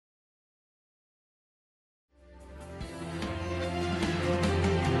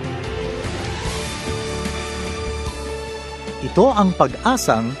Ito ang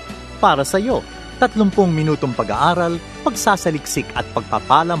Pag-asang para sa iyo. 30 minutong pag-aaral, pagsasaliksik at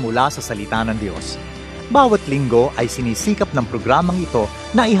pagpapala mula sa salita ng Diyos. Bawat linggo ay sinisikap ng programang ito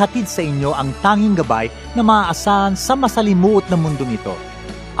na ihatid sa inyo ang tanging gabay na maaasahan sa masalimuot na mundong ito,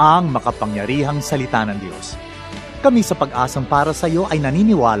 ang makapangyarihang salita ng Diyos. Kami sa Pag-asang para sa iyo ay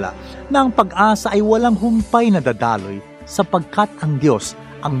naniniwala na ang pag-asa ay walang humpay na dadaloy sapagkat ang Diyos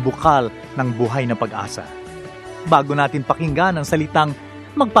ang bukal ng buhay na pag-asa. Bago natin pakinggan ang salitang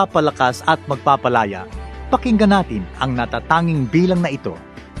magpapalakas at magpapalaya, pakinggan natin ang natatanging bilang na ito.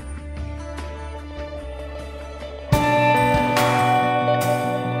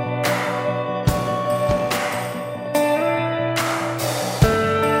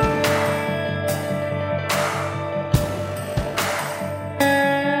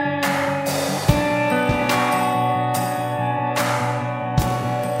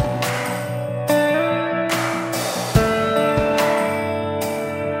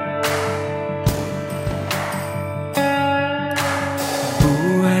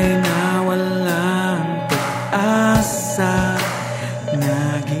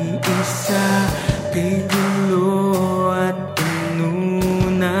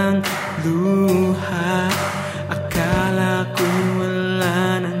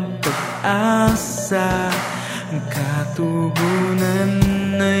 Ang katugunan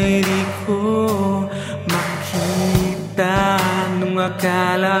ay di ko makita nung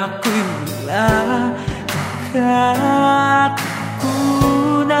akala ko'y wala ang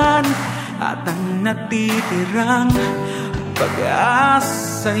katugunan at ang natitirang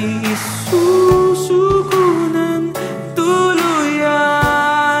pag-asa'y isusuko ng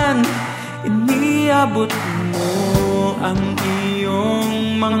tuluyan. Iniabot mo ang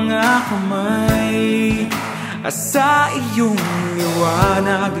iyong mga kamay, sa iyong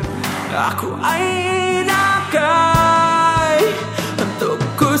liwanag ako ay nakay. Hantog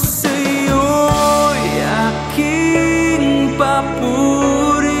ko sa'yo'y aking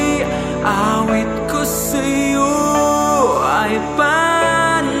papuri, awit ko sa'yo ay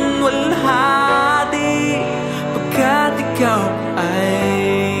panwalhati, pagkat ikaw ay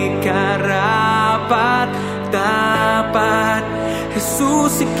karapat dapat.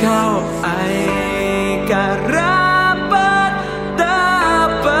 Jesus, ikaw ay karapat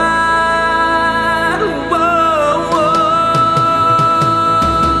dapat.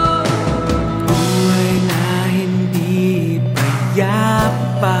 Buhay na hindi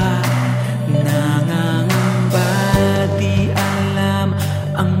payapa, nangangamba, di alam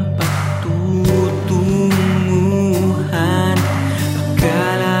ang pagtutunguhan.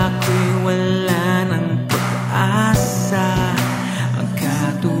 Akala ko'y wala ng pag-asa, ang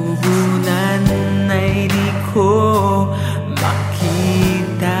katugunan ay di ko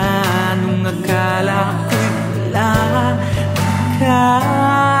makita nung akala ko'y wala ang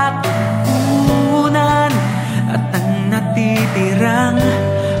katugunan at ang natitirang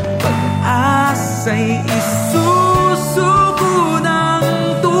pag-asa'y isusuko ng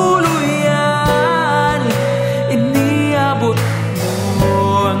tuluyan. Iniabot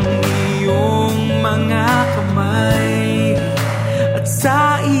mo ang iyong mga kamay at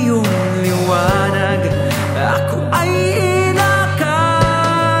sa iyong liwanag ako ay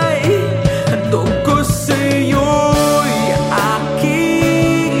inakay. Hantog ko sa'yo'y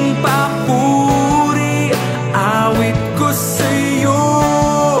aking papuri, awit ko sa'yo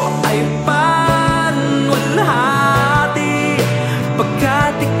ay panwalhati,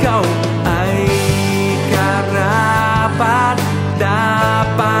 pagkat ikaw ay karapat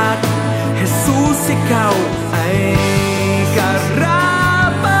dapat. Jesus, ikaw ay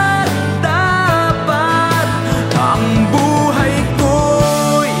karapat dapat. Ang buhay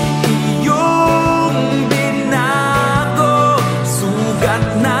ko'y iyong binago, sugat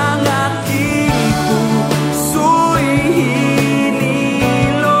ng aking puso'y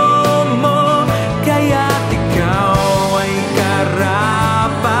hinilo mo, kaya't ikaw ay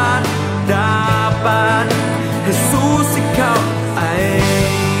karapat dapat. Jesus, ikaw ay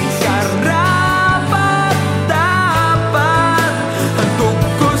karapat dapat. Hantog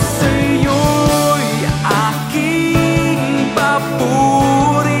ko sa'yo'y aking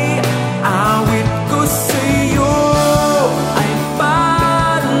papuri, awit ko sa'yo ay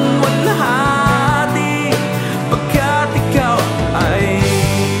panwalhati, pagkat ikaw ay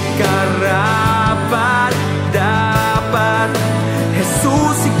karapat dapat.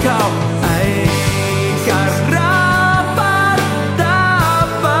 Jesus, ikaw ay karapat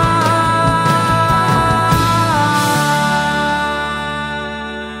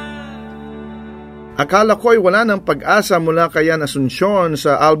Akala ko'y wala ng pag-asa mula kay Yan Asuncion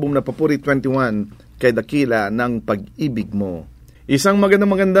sa album na Papuri 21. kay dakila ng pag-ibig mo. Isang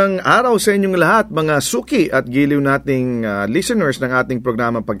magandang araw sa inyong lahat, mga suki at giliw nating listeners ng ating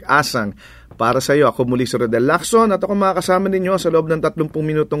programa Pag-asang para sa iyo. Ako muli si Rodel Lacson at ako makakasama ninyo sa loob ng 30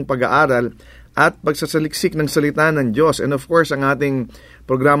 minutong pag-aaral at pagsasaliksik ng salita ng Diyos. And of course, ang ating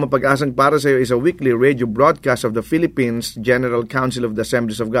programa Pag-asang para sa iyo is a weekly radio broadcast of the Philippines General Council of the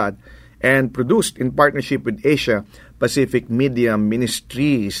Assemblies of God and produced in partnership with Asia Pacific Media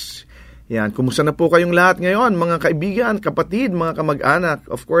Ministries. Yan, kumusta na po kayong lahat ngayon, mga kaibigan, kapatid, mga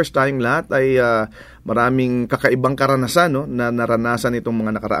kamag-anak? Of course, tayong lahat ay maraming kakaibang karanasan, no, na naranasan itong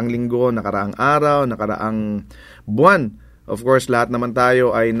mga nakaraang linggo, nakaraang araw, nakaraang buwan. Of course, lahat naman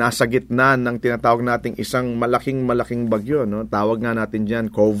tayo ay nasa gitna ng tinatawag nating isang malaking bagyo, no? Tawag nga natin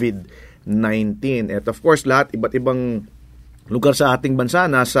diyan COVID-19. At of course, lahat iba't ibang lugar sa ating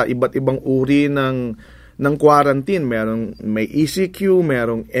bansa nasa iba't ibang uri ng quarantine. May ECQ,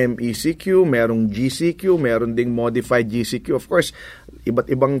 merong MECQ, merong GCQ, meron ding modified GCQ. Of course, iba't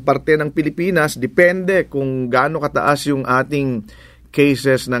ibang parte ng Pilipinas, depende kung gaano kataas yung ating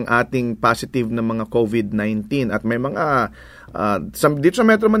cases ng ating positive na mga COVID-19. At may mga, dito sa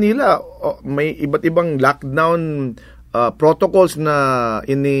Metro Manila, may iba't ibang lockdown protocols na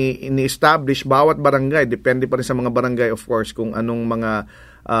ini-establish bawat barangay. Depende pa rin sa mga barangay, of course, kung anong mga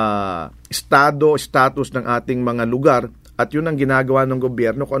status ng ating mga lugar, at yun ang ginagawa ng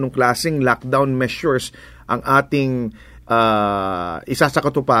gobyerno kung anong klaseng lockdown measures ang ating isa sa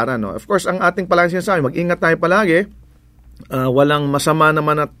katuparan, no? Of course, ang ating palaging sinasabi, mag-ingat tayo palagi, walang masama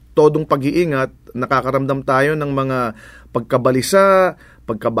naman at todong pag-iingat. Nakakaramdam tayo ng mga pagkabalisa,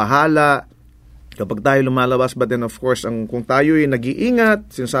 pagkabahala kapag tayo lumalabas, but then of course, kung tayo ay nag-iingat,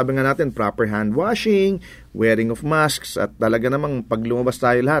 sinasabi nga natin, proper hand washing, wearing of masks, at talaga namang pag lumabas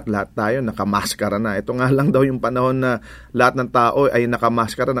tayo lahat tayo nakamaskara na. Ito nga lang daw yung panahon na lahat ng tao ay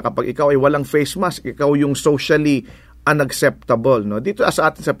nakamaskara na kapag ikaw ay walang face mask, ikaw yung socially unacceptable, no? Dito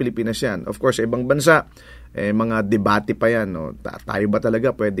sa atin sa Pilipinas yan. Of course, sa ibang bansa, mga debate pa yan, no? Tayo ba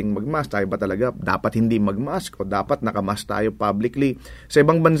talaga pwedeng magmask? Tayo ba talaga dapat hindi magmask? O dapat nakamask tayo publicly? Sa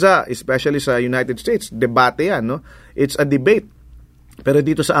ibang bansa, especially sa United States, debate yan, no? It's a debate. Pero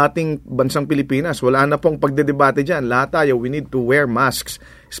dito sa ating bansang Pilipinas, wala na pong pagdedebate dyan. Lahat tayo, we need to wear masks,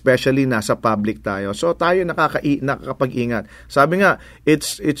 especially nasa public tayo. So tayo nakakapag-ingat. Sabi nga,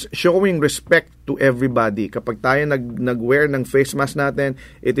 it's showing respect to everybody. Kapag tayo nag-wear ng face mask natin,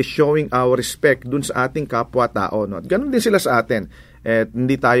 it is showing our respect dun sa ating kapwa-tao, no? At ganun din sila sa atin. At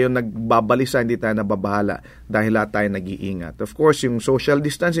hindi tayo nagbabalisa, hindi tayo nababahala dahil lahat tayo nag-iingat. Of course, yung social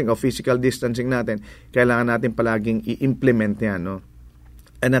distancing o physical distancing natin, kailangan natin palaging i-implement yan, no?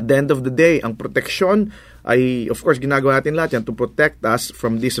 And at the end of the day, ang protection ay, of course, ginagawa natin lahat yan to protect us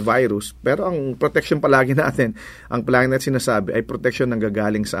from this virus. Pero ang protection palagi natin, ang palagi natin sinasabi, ay protection na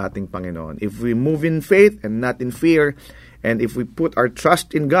gagaling sa ating Panginoon. If we move in faith and not in fear, and if we put our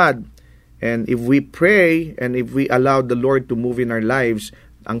trust in God, and if we pray, and if we allow the Lord to move in our lives,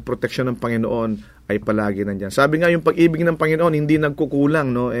 ang protection ng Panginoon ay palagi nandyan. Sabi nga, yung pag-ibig ng Panginoon hindi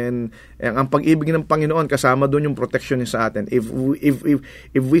nagkukulang, no? And ang pag-ibig ng Panginoon kasama doon yung protection niya sa atin. If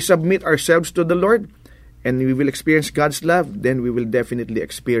we submit ourselves to the Lord and we will experience God's love, then we will definitely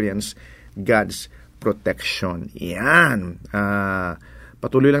experience God's protection. Yan.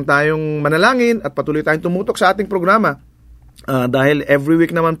 Patuloy lang tayong manalangin at patuloy tayong tumutok sa ating programa. Dahil every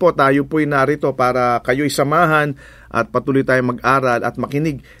week naman po tayo po'y narito para kayo'y samahan at patuloy tayong mag-aral at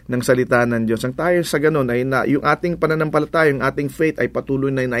makinig ng salita ng Diyos. Ang tayo sa ganun ay yung ating pananampalataya, yung ating faith ay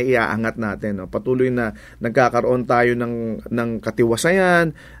patuloy na naiaangat natin, no? Patuloy na nagkakaroon tayo ng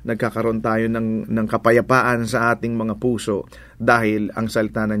katiwasayan, nagkakaroon tayo ng kapayapaan sa ating mga puso dahil ang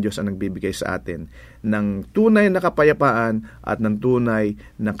salita ng Diyos ang nagbibigay sa atin ng tunay na kapayapaan at ng tunay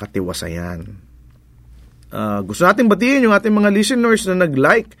na katiwasayan. Gusto natin batiin yung ating mga listeners na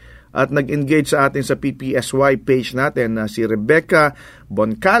nag-like at nag-engage sa atin sa PPSY page natin, na si Rebecca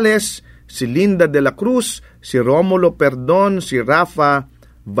Boncales, si Linda de la Cruz, si Romulo Perdon, si Rafa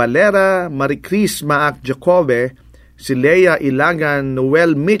Valera, Maricris Maak Jacobe, si Leia Ilagan,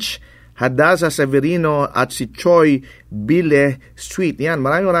 Noel Mitch, Hadaza Severino at si Choi Bile Sweet. Yan,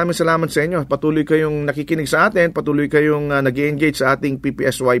 maraming salamat sa inyo. Patuloy kayong nakikinig sa atin, patuloy kayong nag-engage sa ating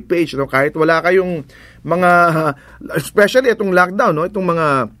PPSY page, no? Kahit wala kayong mga especially itong lockdown, no? Itong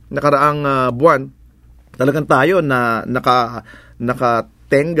mga nakaraang buwan, talagang tayo na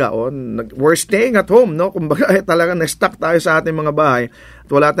nakatenga, we're staying at home, no? Kumbaga talagang na-stuck tayo sa ating mga bahay at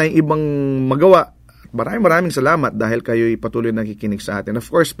wala tayong ibang magawa. Maraming salamat dahil kayo'y patuloy nakikinig sa atin. Of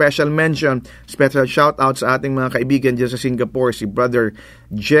course, special mention, special shout out sa ating mga kaibigan dyan sa Singapore, si Brother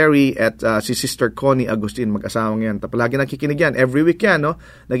Jerry at si Sister Connie Agustin, mag-asawang yan. Palagi nakikinig yan. Every week yan, no?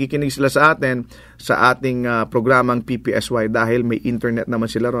 Nakikinig sila sa atin sa ating programang PPSY dahil may internet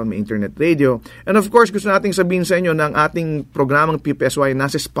naman sila ron, may internet radio. And of course, gusto nating sabihin sa inyo na ang ating programang PPSY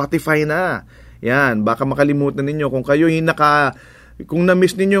nasa Spotify na. Yan, baka makalimutan ninyo kung kayo kung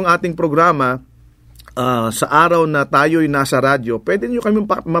na-miss ninyo ang ating programa, sa araw na tayo'y nasa radyo, pwede nyo kami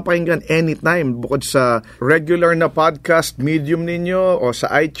mapakinggan anytime. Bukod sa regular na podcast medium ninyo o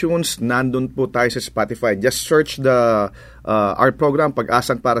sa iTunes, nandun po tayo sa Spotify. Just search our program,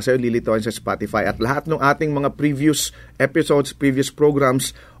 Pag-asang para sa'yo, lilituin sa Spotify. At lahat ng ating mga previous episodes, previous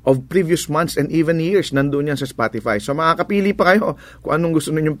programs of previous months and even years, nandun yan sa Spotify. So makakapili pa kayo kung anong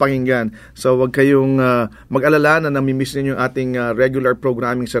gusto ninyong pakinggan. So wag kayong mag-alala na namimiss ninyo yung ating regular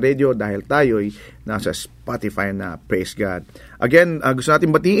programming sa radio dahil tayo'y nasa Spotify na. Praise God. Again, gusto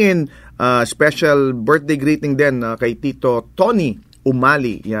natin batiin, special birthday greeting din kay Tito Tony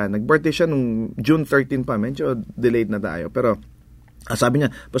Umali. Yan, nag-birthday siya nung June 13 pa. Medyo delayed na tayo. Pero sabi niya,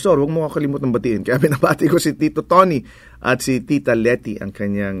 Pastor, huwag mo kakalimutan batiin. Kaya binabati ko si Tito Tony at si Tita Letty, ang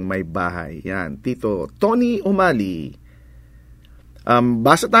kanyang may bahay. Yan, Tito Tony Umali.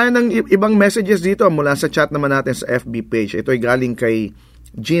 Basa tayo ng ibang messages dito mula sa chat naman natin sa FB page. Ito ay galing kay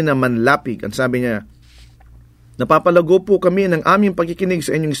Gina Manlapig. Ang sabi niya, napapalago po kami ng aming pagkikinig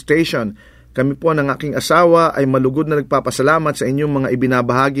sa inyong station. Kami po ng aking asawa ay malugod na nagpapasalamat sa inyong mga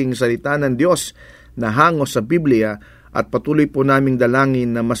ibinabahaging salita ng Diyos na hangos sa Biblia at patuloy po naming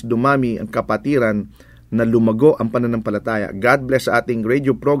dalangin na mas dumami ang kapatiran na lumago ang pananampalataya. God bless sa ating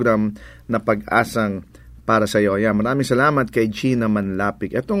radio program na Pag-asang para sa iyo. Ayan, maraming salamat kay Gina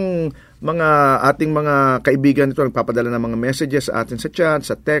Manlapig. Itong ating mga kaibigan nito nagpapadala ng mga messages sa atin sa chat,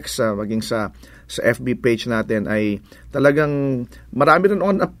 sa text, maging sa FB page natin ay talagang marami rin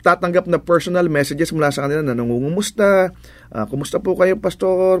ako tatanggap na personal messages mula sa kanila na nangungumusta. Kumusta po kayo,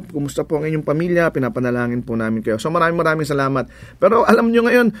 Pastor? Kumusta po ang inyong pamilya? Pinapanalangin po namin kayo. So maraming salamat. Pero alam nyo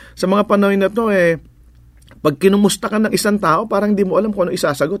ngayon, sa mga panahon na to pag kinumusta ka ng isang tao, parang di mo alam kung ano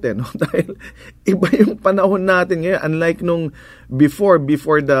isasagot no? Dahil iba yung panahon natin ngayon. Unlike nung before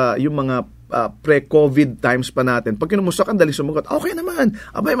yung mga pre-COVID times pa natin. Pag kinumusta ka, dali sumagot, okay naman,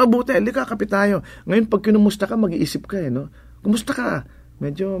 abay mabuti, kapit tayo. Ngayon, pag kinumusta ka, mag-iisip ka no? Kumusta ka?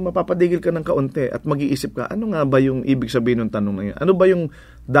 Medyo mapapadigil ka ng kaunti at mag-iisip ka, ano nga ba yung ibig sabihin ng tanong na yun? Ano ba yung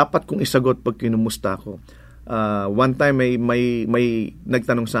dapat kong isagot pag kinumusta ko? One time, may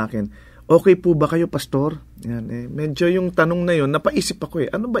nagtanong sa akin, okay po ba kayo, Pastor? Yan, medyo yung tanong na yun, napaisip ako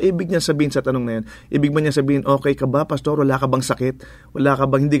ano ba ibig niya sabihin sa tanong na yun? Ibig ba niya sabihin, okay ka ba, Pastor? Wala ka bang sakit?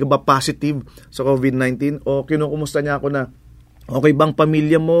 Hindi ka ba positive sa COVID-19? O kinukumusta niya ako na, okay bang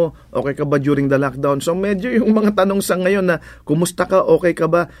pamilya mo? Okay ka ba during the lockdown? So medyo yung mga tanong sa ngayon na, kumusta ka? Okay ka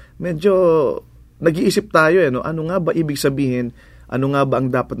ba? Medyo nag-iisip tayo, ano nga ba ibig sabihin? Ano nga ba ang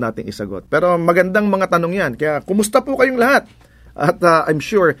dapat nating isagot? Pero magandang mga tanong yan. Kaya, kumusta po kayong lahat? At I'm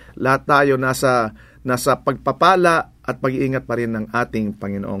sure lahat tayo nasa pagpapala at pag-iingat pa rin ng ating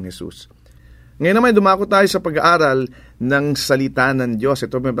Panginoong Hesus. Ngayon naman, dumako tayo sa pag-aaral ng salita ng Diyos.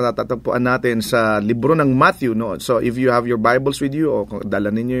 Ito may patatagpuan natin sa libro ng Matthew. No? So if you have your Bibles with you o dala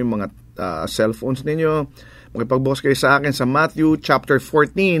ninyo yung mga cellphones ninyo, makipagbukas kayo sa akin sa Matthew chapter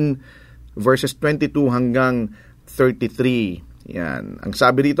 14 verses 22 hanggang 33. Yan. Ang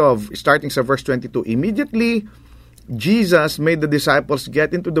sabi dito, starting sa verse 22, immediately Jesus made the disciples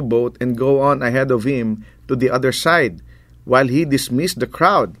get into the boat and go on ahead of him to the other side, while he dismissed the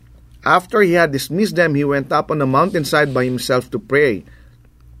crowd. After he had dismissed them, he went up on the mountainside by himself to pray.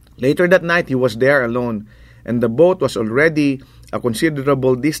 Later that night, he was there alone, and the boat was already a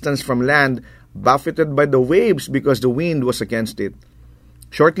considerable distance from land, buffeted by the waves because the wind was against it.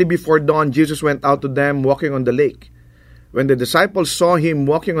 Shortly before dawn, Jesus went out to them walking on the lake. When the disciples saw him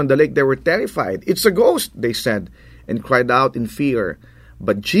walking on the lake, they were terrified. "It's a ghost," they said, and cried out in fear.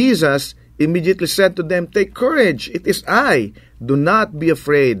 But Jesus immediately said to them, "Take courage, it is I. Do not be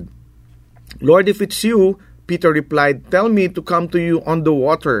afraid." "Lord, if it's you," Peter replied, "tell me to come to you on the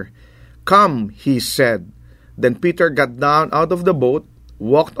water." "Come," he said. Then Peter got down out of the boat,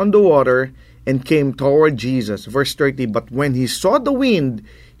 walked on the water, and came toward Jesus. Verse 30, but when he saw the wind,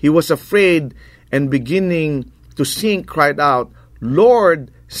 he was afraid, and beginning to sink, cried out,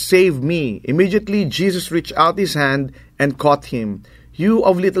 "Lord, save me." Immediately Jesus reached out his hand and caught him. "You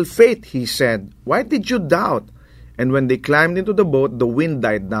of little faith," he said, "why did you doubt?" And when they climbed into the boat, the wind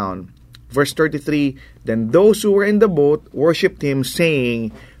died down. Verse 33, then those who were in the boat worshipped him,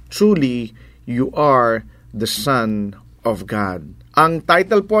 saying, "Truly, you are the Son of God." Ang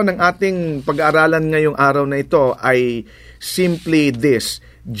title po ng ating pag-aaralan ngayong araw na ito ay simply this: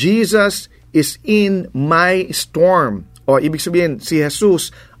 Jesus is in my storm. O ibig sabihin, si Jesus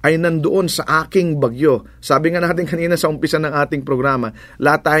ay nandoon sa aking bagyo. Sabi nga natin kanina sa umpisa ng ating programa,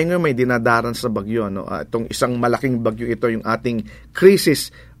 lahat tayo ngayon may dinadaran sa bagyo. No? Itong isang malaking bagyo ito, yung ating crisis,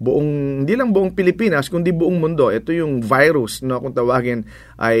 hindi lang buong Pilipinas, kundi buong mundo. Ito yung virus, no, kung tawagin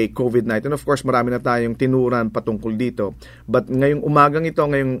ay COVID-19. Of course, marami na tayong tinuran patungkol dito. But ngayong umagang ito,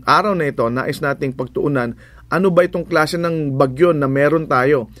 ngayong araw na ito, nais nating pagtuunan, ano ba itong klase ng bagyo na meron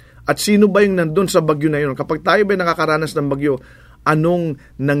tayo? At sino ba yung nandun sa bagyo na yun? Kapag tayo ba nakakaranas ng bagyo, anong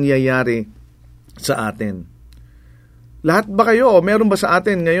nangyayari sa atin? Lahat ba kayo, o meron ba sa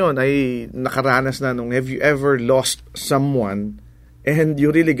atin ngayon ay nakaranas na nung, have you ever lost someone and you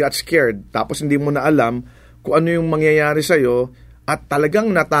really got scared, tapos hindi mo na alam kung ano yung mangyayari sa'yo at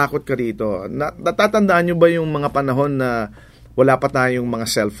talagang natakot ka rito? Natatandaan nyo ba yung mga panahon na wala pa tayong mga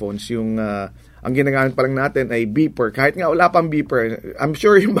cellphones, yung ang ginagamit pa lang natin ay beeper. Kahit nga wala pang beeper, I'm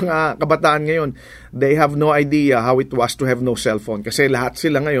sure yung mga kabataan ngayon, they have no idea how it was to have no cellphone. Kasi lahat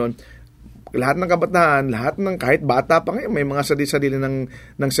sila ngayon, lahat ng kabataan, lahat ng kahit bata pa ngayon, may mga sarili-sarili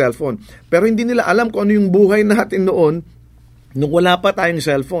ng cellphone. Pero hindi nila alam kung ano yung buhay natin noon nung wala pa tayong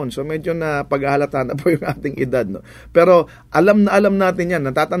cellphone. So medyo na paghahalata na po yung ating edad, no. Pero alam natin yan,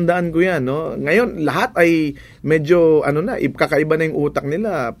 natatandaan ko yan, no. Ngayon lahat ay medyo kakaiba na yung utak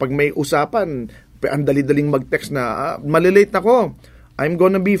nila. Pag may usapan, ang dali-daling mag-text na, malilate ako. I'm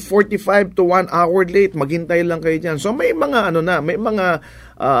gonna be 45 to 1 hour late. Maghintay lang kayo dyan. So may mga may mga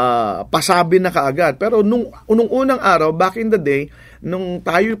pasabi na kaagad. Pero nung unang araw, back in the day, nung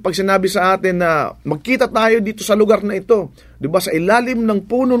tayo, pag sinabi sa atin na magkita tayo dito sa lugar na ito, di ba, sa ilalim ng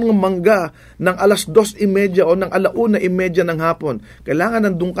puno ng mangga ng 2:30 o ng 1:30 ng hapon, kailangan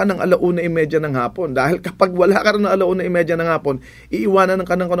nandun ka ng 1:30 ng hapon. Dahil kapag wala ka rin ng 1:30 ng hapon, iiwanan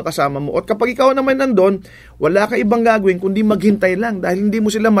ka ng kasama mo. At kapag ikaw naman nandun, wala ka ibang gagawin kundi maghintay lang, dahil hindi mo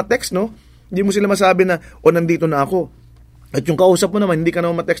sila matext, no? Hindi mo sila masabi na, nandito na ako. At yung kausap mo naman, hindi ka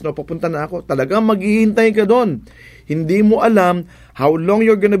naman matext, no, papunta na ako. Talagang maghihintay ka doon. Hindi mo alam how long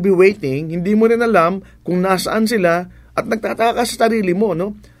you're gonna be waiting. Hindi mo rin alam kung nasaan sila at nagtataka ka sa sarili mo,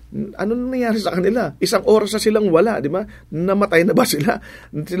 no? Ano nangyari sa kanila? 1 oras na silang wala, di ba? Namatay na ba sila?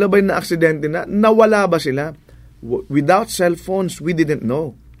 Sila ba'y na-aksidente na? Nawala ba sila? Without cellphones, we didn't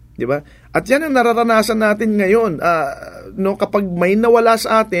know. Di ba? At yan ang nararanasan natin ngayon. Kapag may nawala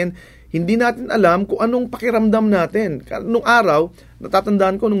sa atin, hindi natin alam kung anong pakiramdam natin. Nung araw,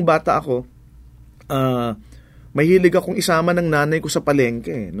 natatandaan ko nung bata ako, mahilig akong isama ng nanay ko sa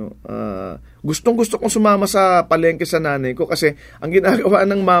palengke. No? Gustong-gusto kong sumama sa palengke sa nanay ko kasi ang ginagawa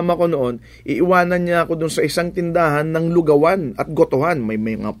ng mama ko noon, iiwanan niya ako dun sa isang tindahan ng lugawan at gotohan. May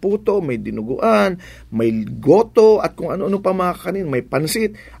mga puto, may dinuguan, may goto at kung ano-ano pa mga kakanin, may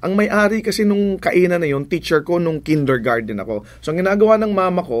pansit. Ang may-ari kasi nung kainan na yun, teacher ko nung kindergarten ako. So ang ginagawa ng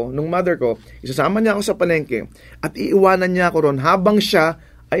mama ko, nung mother ko, isasama niya ako sa palengke at iiwanan niya ako ron habang siya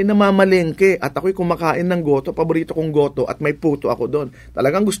ay namamalengke at ako'y kumakain ng goto, paborito kong goto at may puto ako doon.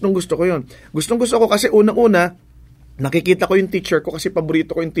 Talagang gustong-gusto ko yun. Gustong-gusto ko kasi unang-una, nakikita ko yung teacher ko kasi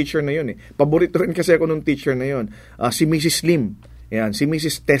paborito ko yung teacher na yun. Paborito rin kasi ako nung teacher na yun. Si Mrs. Lim. Yan, si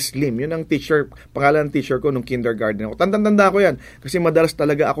Mrs. Tess Lim. Yun ang pangalan ng teacher ko nung kindergarten ako. Tanda ko yan kasi madalas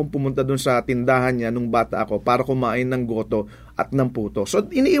talaga akong pumunta doon sa tindahan niya nung bata ako para kumain ng goto at ng puto. So,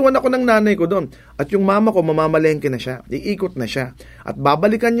 iniiwan ako ng nanay ko doon. At yung mama ko, mamamalengke na siya. Iikot na siya. At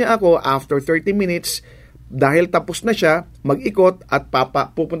babalikan niya ako after 30 minutes dahil tapos na siya, mag-ikot at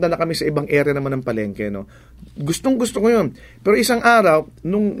pupunta na kami sa ibang area naman ng palengke. No? Gustong-gusto ko yun. Pero isang araw,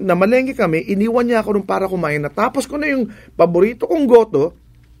 nung namalengke kami, iniwan niya ako nung para kumain. Natapos ko na yung paborito kong goto,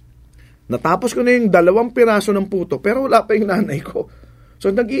 natapos ko na yung 2 piraso ng puto, pero wala pa yung nanay ko. So,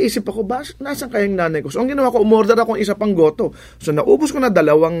 nag-iisip ako, nasan kaya yung nanay ko? So, ang ginawa ko, umorder ako ng isa pang goto. So, naubos ko na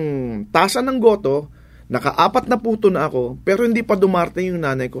 2 tasa ng goto, naka-4 na puto na ako, pero hindi pa dumarating yung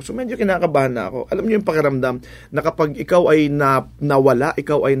nanay ko. So, medyo kinakabahan na ako. Alam niyo yung pakiramdam na kapag ikaw ay nawala,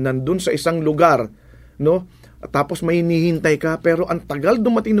 ikaw ay nandun sa isang lugar, no? Tapos may hinihintay ka, pero ang tagal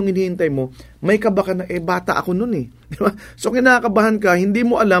dumating nung hinihintay mo, may kaba ka na, bata ako nun eh. Di ba? So kinakabahan ka, hindi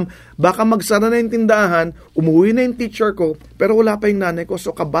mo alam, baka magsara na yung tindahan, umuwi na yung teacher ko, pero wala pa yung nanay ko.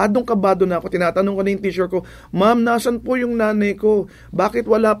 So kabadong-kabado na ako, tinatanong ko na yung teacher ko, Ma'am, nasan po yung nanay ko? Bakit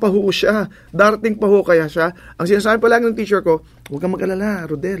wala pa ho siya? Darating pa ho kaya siya? Ang sinasabi pa lang ng teacher ko, huwag kang mag-alala,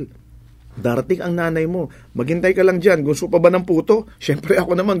 Rodel. Darating ang nanay mo. Maghintay ka lang dyan. Gusto pa ba ng puto? Siyempre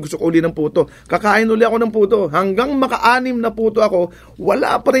ako naman gusto ko uli ng puto. Kakain uli ako ng puto. Hanggang maka-6 na puto ako,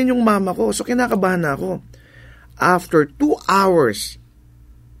 wala pa rin yung mama ko. So kinakabahan na ako. After 2 hours,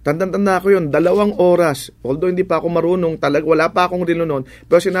 Tanda ko yun, 2 oras. Although hindi pa ako marunong, wala pa akong relo noon.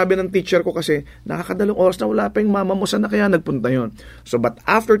 Pero sinabi ng teacher ko kasi, nakaka2 oras na wala pa yung mama mo, saan na kaya nagpunta yun? So, but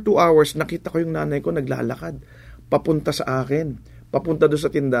after 2 hours, nakita ko yung nanay ko naglalakad. Papunta sa akin. Papunta doon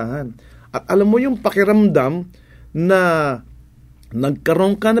sa tindahan. At alam mo yung pakiramdam na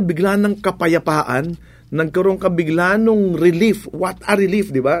nagkaroon ka na bigla ng kapayapaan, nagkaroon ka bigla nung relief. What a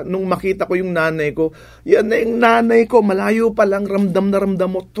relief, di ba? Nung makita ko yung nanay ko, yan na yung nanay ko, malayo pa lang, ramdam na ramdam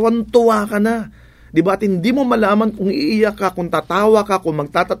mo, tuwan-tuwa ka na. Di ba? At hindi mo malaman kung iiyak ka, kung tatawa ka, kung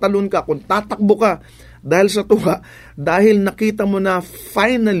magtatatalon ka, kung tatakbo ka. Dahil sa tuwa, dahil nakita mo na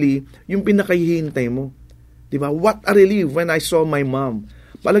finally, yung pinakahihintay mo. Di ba? What a relief when I saw my mom.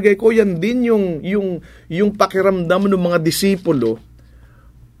 Palagay ko yan din yung pakiramdam ng mga disipulo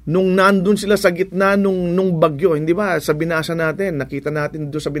nung nandun sila sa gitna nung bagyo, hindi ba? Sa binasa natin, nakita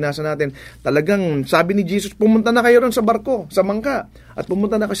natin doon sa binasa natin, talagang sabi ni Jesus, pumunta na kayo ron sa barko, sa bangka, at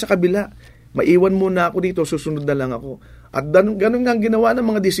pumunta na kayo sa kabila. Maiwan muna ako dito, susunod na lang ako. At ganun nga ginawa ng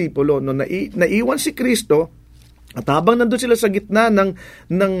mga disipulo, no, naiwan si Kristo, at habang nandun sila sa gitna ng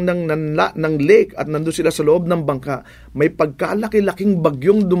lake at nandun sila sa loob ng bangka, may pagkalaki-laking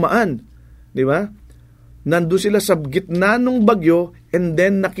bagyong dumaan, di ba? Nandun sila sa gitna ng bagyo, and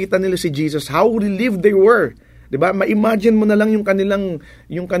then nakita nila si Jesus, how relieved they were. Diba? Ma-imagine mo na lang yung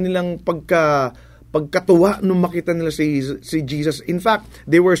kanilang pagkatuwa nung makita nila si Jesus. In fact,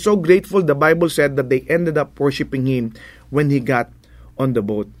 they were so grateful, the Bible said, that they ended up worshiping Him when He got on the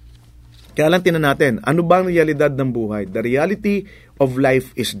boat. Kaya lang tinan natin, ano ba ang realidad ng buhay? The reality of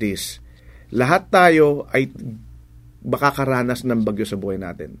life is this. Lahat tayo ay makakaranas ng bagyo sa buhay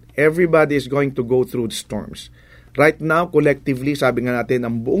natin. Everybody is going to go through the storms. Right now, collectively, sabi nga natin,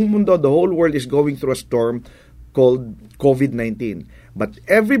 ang buong mundo, the whole world is going through a storm called COVID-19. But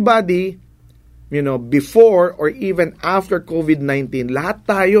everybody, before or even after COVID-19, lahat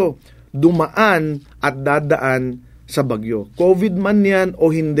tayo dumaan at dadaan sa bagyo. COVID man yan o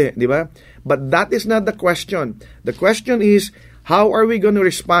hindi, di ba? But that is not the question. The question is, how are we going to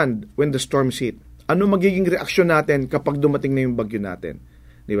respond when the storms hit? Ano magiging reaksyon natin kapag dumating na yung bagyo natin?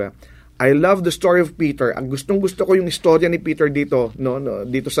 Di ba? I love the story of Peter. Ang gustong-gusto ko yung istorya ni Peter dito,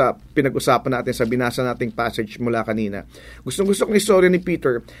 dito sa pinag-usapan natin, sa binasa nating passage mula kanina. Gustong-gusto ko yung istorya ni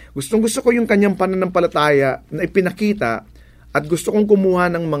Peter. Gustong-gusto ko yung kanyang pananampalataya na ipinakita, at gusto kong kumuha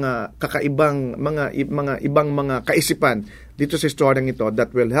ng mga kakaibang, ibang mga kaisipan dito sa istoryang ito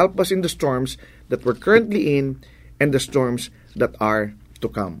that will help us in the storms that we're currently in and the storms that are to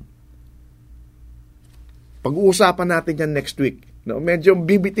come. Pag-uusapan natin yan next week. Medyo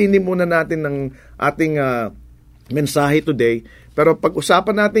bibitinin muna natin ng ating mensahe today. Pero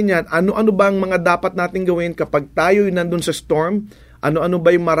pag-usapan natin yan, ano-ano ba ang mga dapat natin gawin kapag tayo'y nandun sa storm? Ano-ano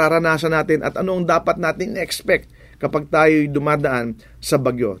ba yung mararanasan natin at ano ang dapat natin expect kapag tayo'y dumadaan sa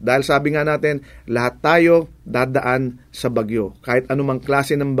bagyo? Dahil sabi nga natin, lahat tayo dadaan sa bagyo. Kahit anumang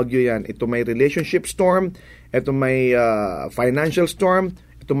klase ng bagyo yan. Ito may relationship storm, ito may financial storm,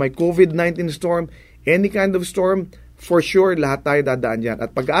 ito may COVID-19 storm, any kind of storm, for sure, lahat tayo dadaan yan.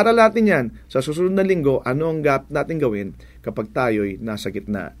 At pag-aaral natin yan, sa susunod na linggo, ano ang natin gawin kapag tayo'y nasa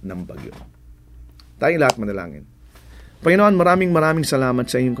gitna ng bagyo. Tayong lahat manalangin. Panginoon, maraming salamat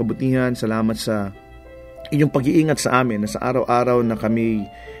sa iyong kabutihan, salamat sa iyong pag-iingat sa amin, na sa araw-araw na kami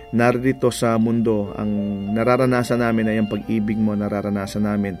narito sa mundo, ang nararanasan namin ay ang pag-ibig mo, nararanasan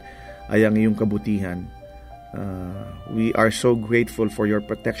namin ay ang iyong kabutihan. We are so grateful for your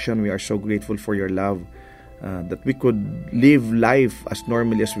protection. We are so grateful for your love, that we could live life as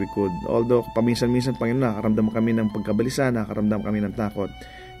normally as we could. Although paminsan-minsan, Panginoon, nakaramdam kami ng pagkabalisa, nakaramdam kami ng takot.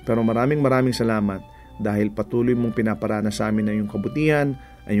 Pero maraming salamat dahil patuloy mong pinaparana sa amin ang iyong kabutihan,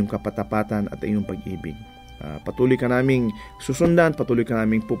 ang iyong kapatapatan at ang iyong pag-ibig. Patuloy ka naming susundan, patuloy ka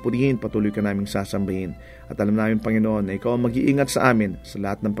naming pupurihin, patuloy ka naming sasambahin. At alam namin, Panginoon, na ikaw ang mag-iingat sa amin sa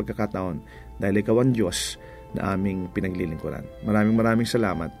lahat ng pagkakataon dahil ikaw ang Diyos na aming pinaglilingkuran. Maraming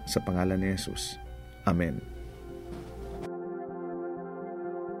salamat sa pangalan ni Jesus. Amen.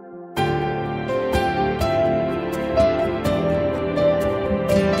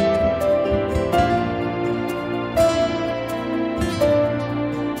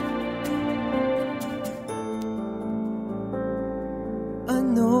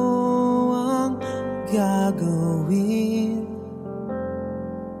 Ano ang gagawin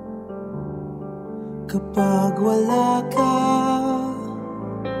kapag wala ka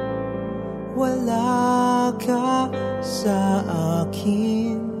sa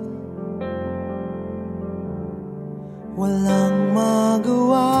akin? Walang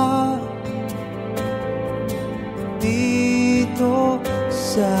magawa dito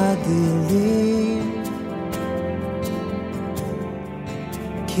sa dilim.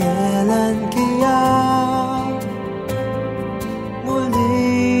 Kailan kaya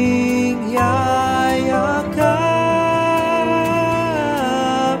muling yayakapin?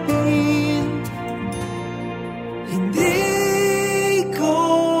 Hindi ko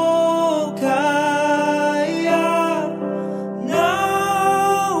kaya na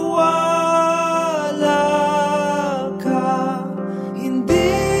wala ka.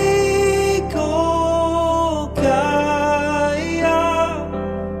 Hindi ko kaya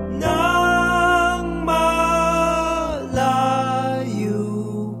nang malayo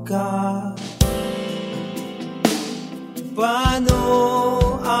ka. Paano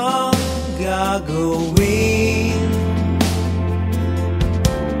ang gagawin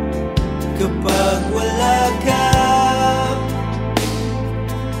kapag wala ka?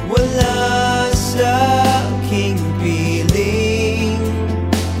 Wala sa aking piling.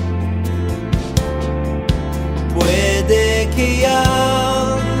 Pwede kaya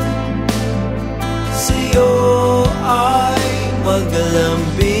sa'yo ay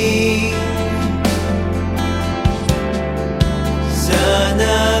maglambing?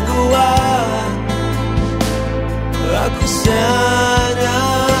 Sana gawa ako,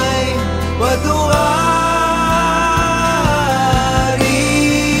 sana'y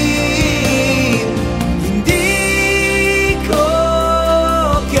patuwarin. Hindi ko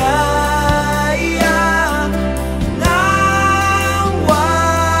kaya nang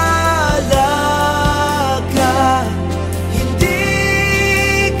wala ka. Hindi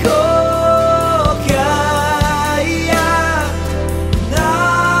ko kaya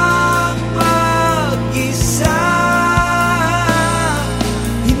nang mag-isa.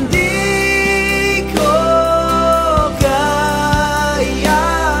 Hindi ko kaya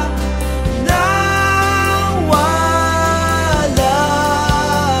nang wala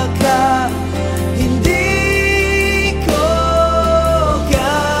ka. Hindi ko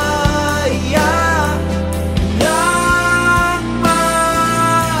kaya nang malayo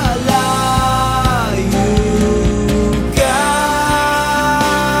ka.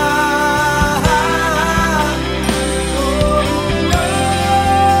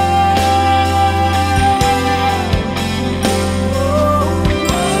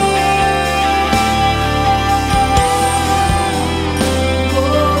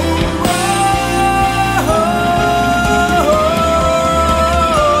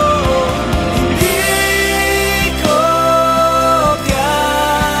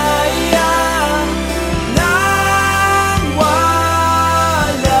 ko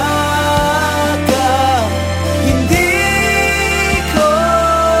kaya nang wala ka. Hindi ko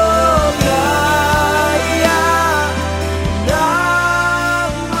kaya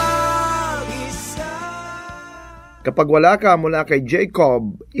nang mag-isa. Kapag Wala Ka mula kay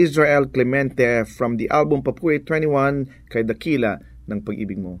Jacob Israel Clemente from the album Papui 21 kay Dakila ng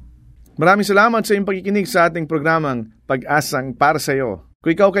Pag-ibig Mo. Maraming salamat sa iyong pagkikinig sa ating programang Pag-asang Para sa Iyo.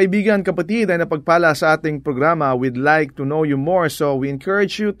 Kung ikaw kaibigan, kapatid ay napagpala sa ating programa, we'd like to know you more, so we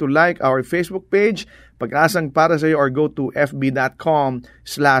encourage you to like our Facebook page, Pag-asang Para sa Iyo, or go to fb.com/ppsy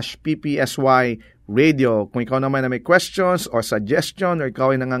radio. Kung ikaw naman na may questions or suggestion or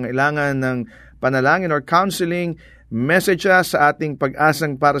ikaw ay nangangailangan ng panalangin or counseling, message us sa ating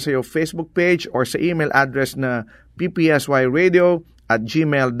Pag-asang Para sa Iyo Facebook page or sa email address na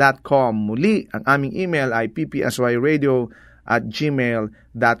ppsyradio@gmail.com. Muli, ang aming email ay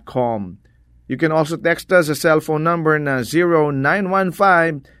ppsyradio@gmail.com. You can also text us sa cellphone number na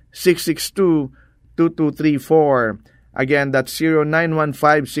 0915-662-2234. Again, that's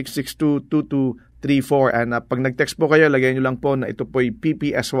 0915-662-2234. And pag nag-text po kayo, lagay nyo lang po na ito po'y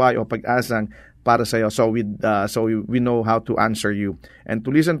PPSY o Pag-asang Para sa Iyo. So we know how to answer you. And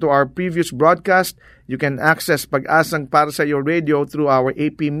to listen to our previous broadcast, you can access Pag-asang Para sa Iyo radio through our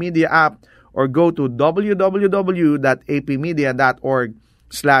AP Media app or go to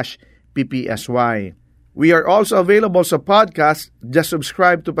www.apmedia.org/ppsy. We are also available sa podcast. Just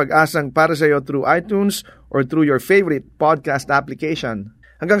subscribe to Pag-asang Para sa Iyo through iTunes or through your favorite podcast application.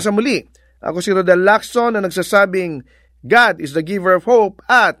 Hanggang sa muli, ako si Rodel Lacson na nagsasabing, God is the giver of hope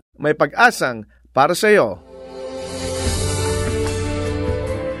at may pag-asang para sa iyo.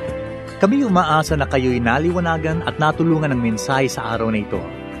 Kami umaasa na kayo'y naliwanagan at natulungan ng mensahe sa araw na ito.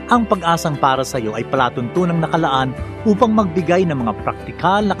 Ang Pag-asang Para sa Iyo ay palatuntunang nakalaan upang magbigay ng mga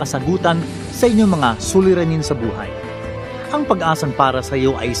praktikal na kasagutan sa inyong mga suliranin sa buhay. Ang Pag-asang Para sa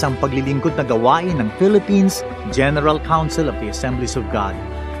Iyo ay isang paglilingkod na gawain ng Philippines General Council of the Assemblies of God.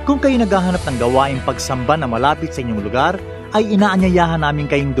 Kung kayo naghahanap ng gawaing pagsamba na malapit sa inyong lugar, ay inaanyayahan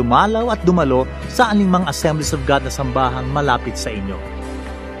namin kayong dumalaw at dumalo sa anumang Assemblies of God na sambahang malapit sa inyo.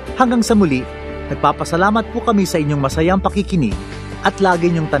 Hanggang sa muli, nagpapasalamat po kami sa inyong masayang pakikinig. At lagi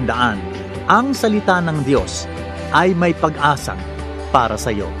niyong tandaan, ang salita ng Diyos ay may pag-asa para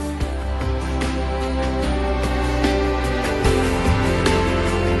sa iyo.